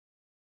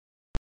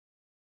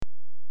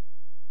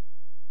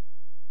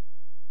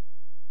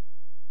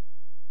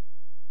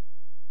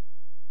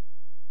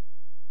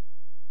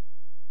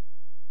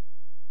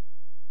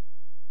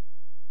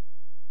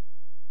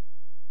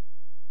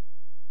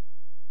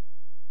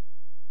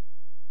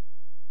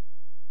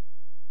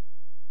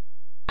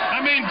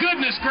mean,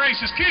 goodness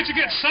gracious, can't you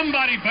get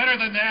somebody better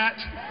than that?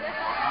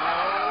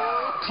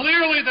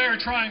 Clearly they're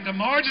trying to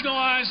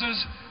marginalize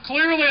us.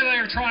 Clearly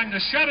they're trying to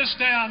shut us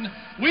down.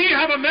 We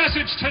have a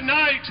message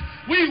tonight.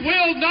 We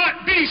will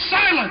not be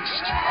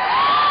silenced.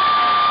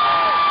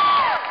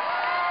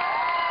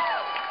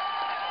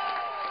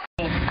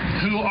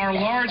 Who are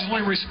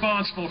largely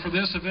responsible for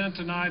this event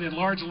tonight and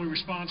largely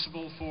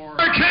responsible for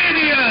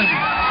Arcadian.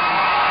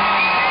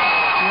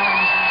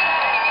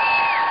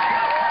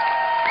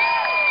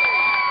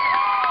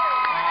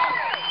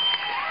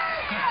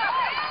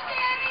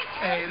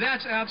 Hey,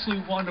 that's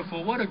absolutely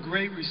wonderful. What a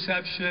great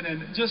reception,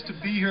 and just to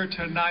be here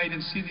tonight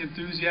and see the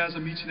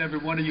enthusiasm each and every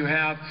one of you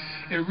have,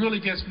 it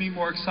really gets me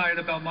more excited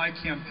about my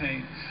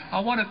campaign. I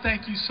want to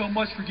thank you so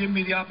much for giving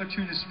me the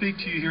opportunity to speak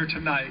to you here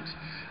tonight.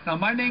 Now,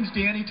 my name's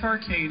Danny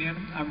Tarkanian.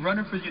 I'm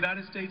running for the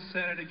United States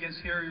Senate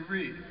against Harry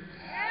Reid.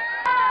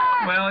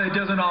 Well, it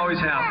doesn't always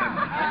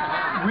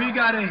happen. We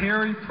got a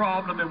hairy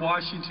problem in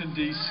Washington,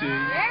 D.C.,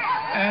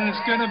 and it's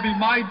going to be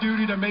my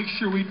duty to make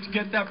sure we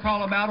get that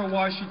problem out of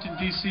Washington,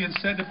 D.C. and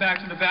send it back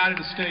to Nevada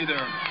to stay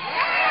there.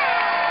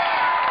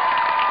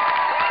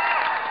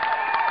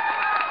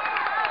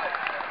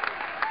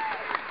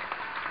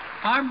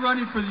 I'm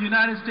running for the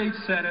United States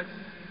Senate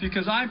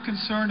because I'm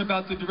concerned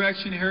about the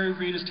direction Harry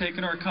Reid has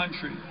taken our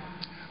country.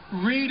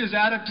 Reid is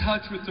out of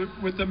touch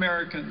with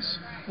Americans.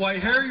 Why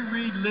Harry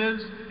Reid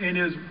lives in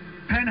his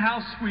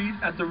penthouse suite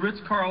at the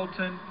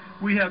Ritz-Carlton,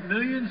 we have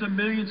millions and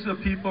millions of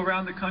people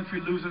around the country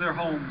losing their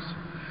homes.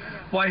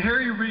 Why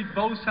Harry Reid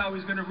boasts how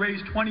he's going to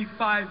raise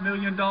 $25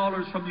 million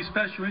from these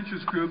special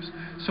interest groups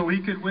so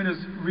he could win his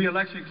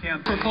re-election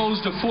campaign.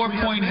 Proposed a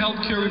 4-point health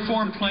care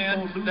reform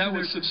plan that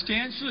would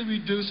substantially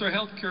reduce our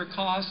health care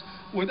costs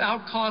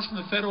without costing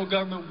the federal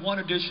government one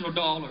additional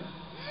dollar.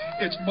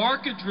 It's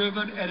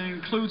market-driven and it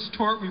includes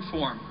tort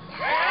reform.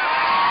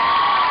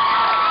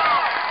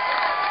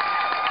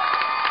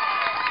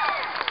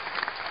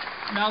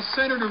 Now,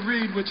 Senator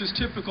Reid, which is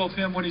typical of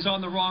him when he's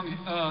on the wrong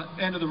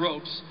end of the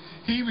ropes,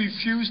 he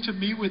refused to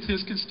meet with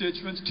his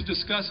constituents to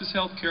discuss his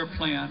health care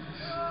plan.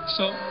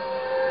 So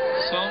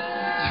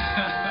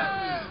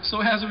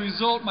as a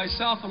result,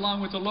 myself,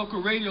 along with the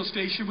local radio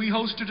station, we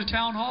hosted a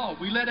town hall.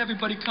 We let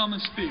everybody come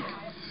and speak.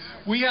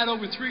 We had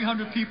over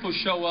 300 people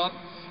show up.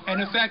 And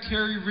in fact,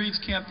 Harry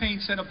Reid's campaign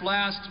sent a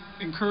blast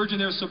encouraging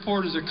their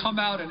supporters to come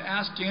out and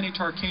ask Danny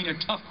Tarkanian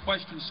tough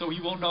questions so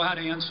he won't know how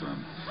to answer them.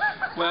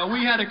 Well,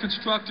 we had a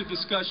constructive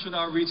discussion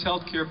on Reid's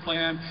health care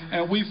plan,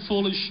 and we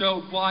fully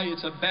showed why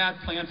it's a bad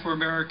plan for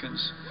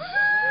Americans.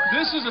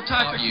 This is the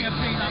type of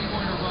campaign I'm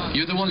going to run.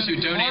 You're the ones who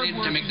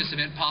donated to make this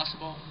event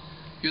possible.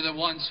 You're the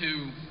ones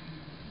who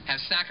have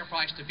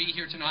sacrificed to be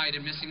here tonight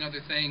and missing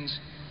other things.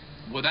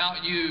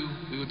 Without you,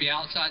 we would be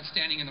outside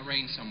standing in the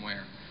rain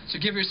somewhere. So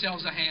give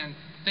yourselves a hand.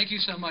 Thank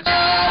you so much.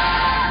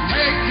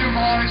 Make your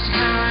voice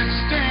heard,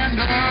 stand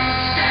up.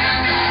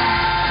 Stand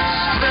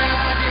up. Spread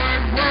the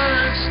good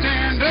word,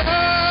 stand up.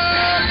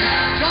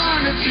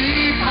 Join the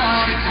Tea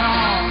Party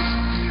cause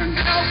and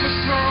help us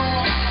throw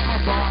a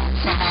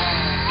bonfire.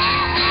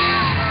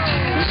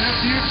 And if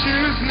you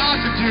choose not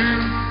to do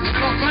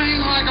little thing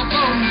like a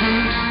phone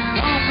booth,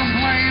 don't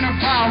complain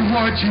about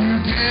what you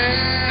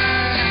did.